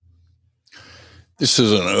This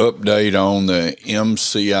is an update on the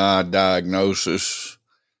MCI diagnosis.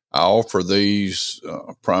 I offer these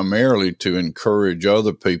primarily to encourage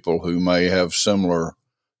other people who may have similar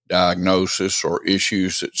diagnosis or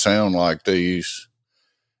issues that sound like these,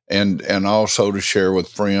 and also to share with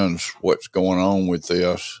friends what's going on with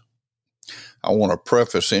this. I want to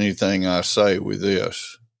preface anything I say with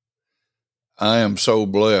this. I am so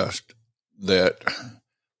blessed that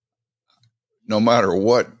no matter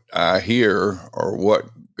what I hear or what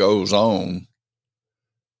goes on,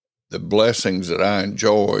 the blessings that I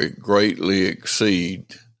enjoy greatly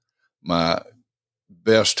exceed my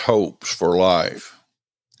best hopes for life.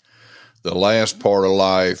 The last part of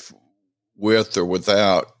life, with or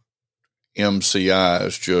without MCI,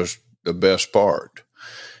 is just the best part.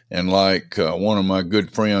 And like one of my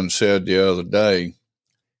good friends said the other day,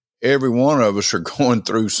 every one of us are going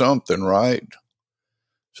through something, right?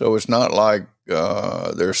 So it's not like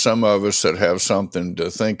there's some of us that have something to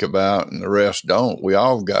think about and the rest don't. We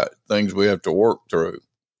all got things we have to work through.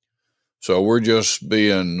 So we're just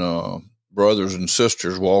being brothers and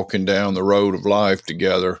sisters walking down the road of life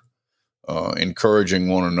together, encouraging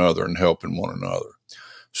one another and helping one another.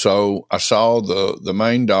 So I saw the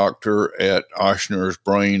main doctor at Ochsner's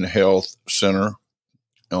Brain Health Center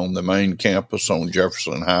on the main campus on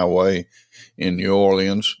Jefferson Highway in New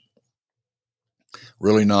Orleans.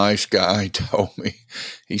 Really nice guy. He told me,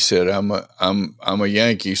 he said, I'm a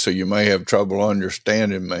Yankee, so you may have trouble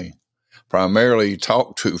understanding me. Primarily, he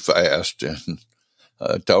talked too fast, and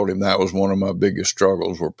I told him that was one of my biggest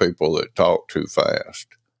struggles, were people that talk too fast.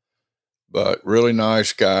 But really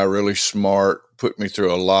nice guy, really smart, put me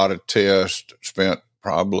through a lot of tests, spent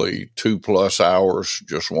probably 2+ hours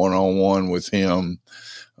just one-on-one with him,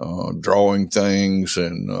 drawing things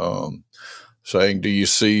and saying,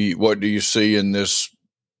 what do you see in this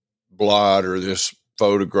blot or this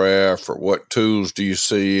photograph, or what tools do you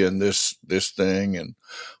see in this thing, and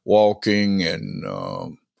walking and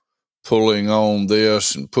pulling on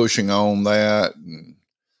this and pushing on that, and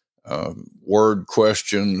word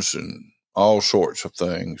questions and all sorts of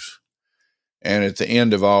things. And at the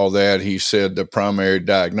end of all that, he said the primary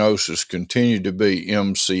diagnosis continued to be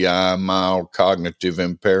MCI, mild cognitive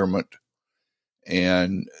impairment,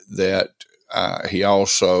 and that he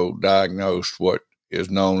also diagnosed what is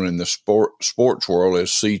known in the sports world as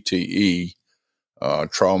CTE,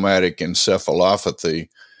 traumatic encephalopathy,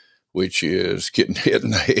 which is getting hit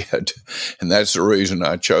in the head. And that's the reason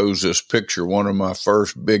I chose this picture. One of my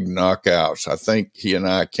first big knockouts, I think he and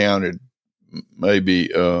I counted maybe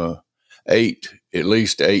at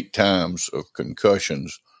least 8 times of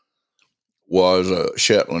concussions, was a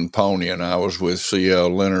Shetland pony. And I was with C.L.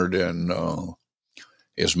 Leonard, and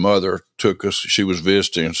his mother took us. She was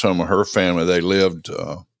visiting some of her family. They lived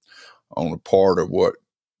on a part of what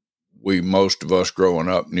most of us growing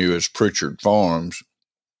up knew as Pritchard Farms.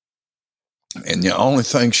 And the only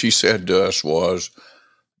thing she said to us was,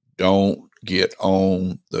 don't get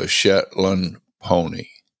on the Shetland pony.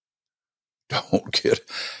 Don't get,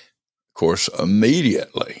 of course,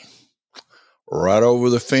 immediately right over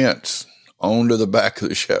the fence, onto the back of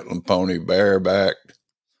the Shetland pony, barebacked.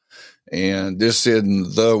 And this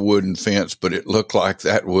isn't the wooden fence, but it looked like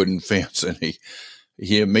that wooden fence. And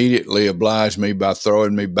he immediately obliged me by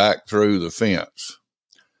throwing me back through the fence.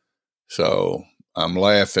 So I'm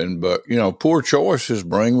laughing, but poor choices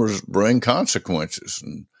bring consequences,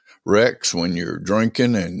 and wrecks when you're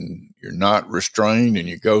drinking and you're not restrained and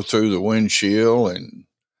you go through the windshield and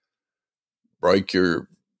break your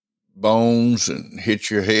bones and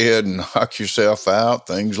hit your head and knock yourself out.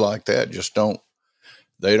 Things like that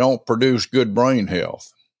they don't produce good brain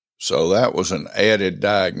health. So that was an added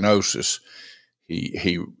diagnosis.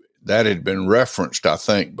 That had been referenced, I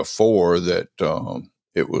think, before, that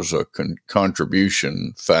it was a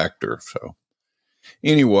contribution factor. So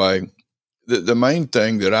anyway, the main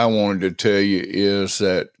thing that I wanted to tell you is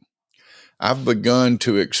that I've begun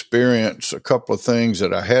to experience a couple of things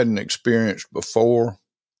that I hadn't experienced before.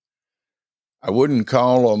 I wouldn't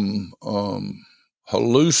call them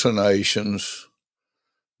hallucinations,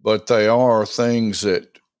 but they are things that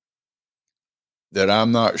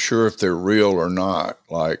I'm not sure if they're real or not.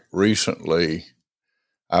 Like recently,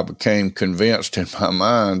 I became convinced in my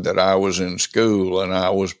mind that I was in school and I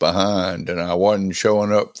was behind and I wasn't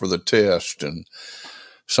showing up for the test. And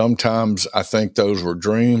sometimes I think those were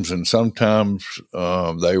dreams, and sometimes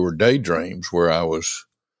they were daydreams where I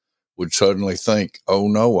would suddenly think, oh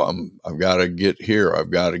no, I've got to get here. I've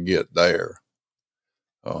got to get there.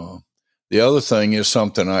 The other thing is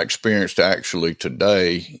something I experienced actually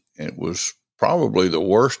today. It was probably the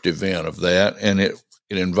worst event of that, and it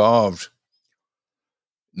involved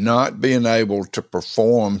not being able to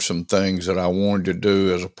perform some things that I wanted to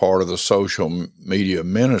do as a part of the social media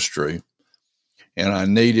ministry. And I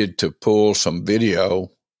needed to pull some video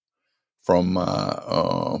from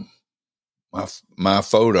my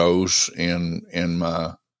photos in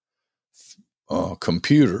my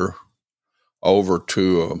computer over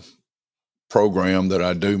to a program that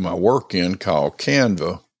I do my work in called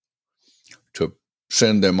Canva, to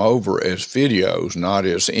send them over as videos, not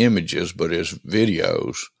as images, but as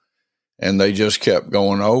videos. And they just kept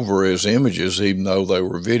going over as images, even though they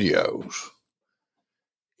were videos.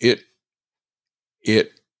 It,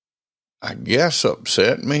 I guess,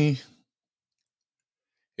 upset me.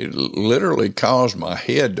 It literally caused my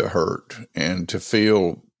head to hurt and to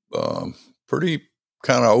feel pretty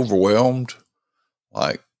kind of overwhelmed.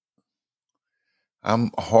 Like,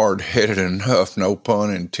 I'm hard-headed enough, no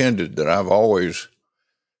pun intended, that I've always,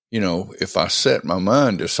 if I set my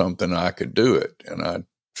mind to something, I could do it. And I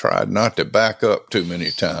tried not to back up too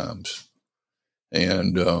many times.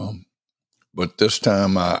 And, but this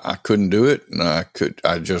time I couldn't do it. And I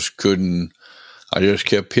just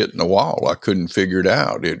kept hitting the wall. I couldn't figure it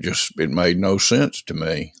out. It made no sense to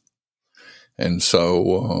me. And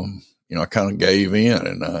so, I kind of gave in,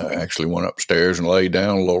 and I actually went upstairs and laid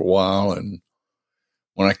down a little while. And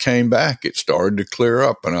when I came back, it started to clear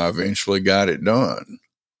up, and I eventually got it done.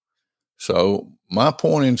 So my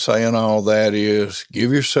point in saying all that is,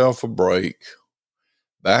 give yourself a break,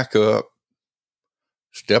 back up,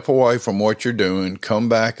 step away from what you're doing, come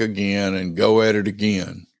back again and go at it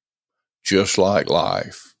again. Just like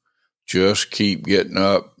life. Just keep getting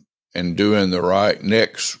up and doing the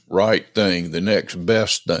next right thing, the next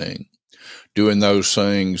best thing. Doing those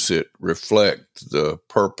things that reflect the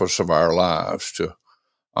purpose of our lives, to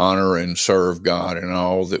honor and serve God in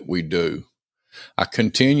all that we do. I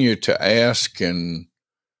continue to ask and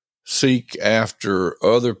seek after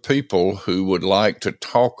other people who would like to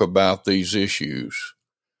talk about these issues.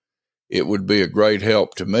 It would be a great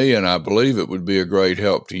help to me, and I believe it would be a great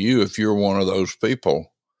help to you if you're one of those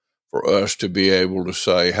people, for us to be able to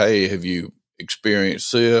say, hey, have you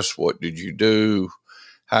experienced this? What did you do?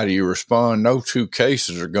 How do you respond? No two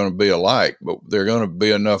cases are going to be alike, but they're going to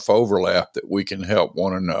be enough overlap that we can help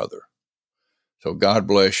one another. So God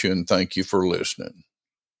bless you, and thank you for listening.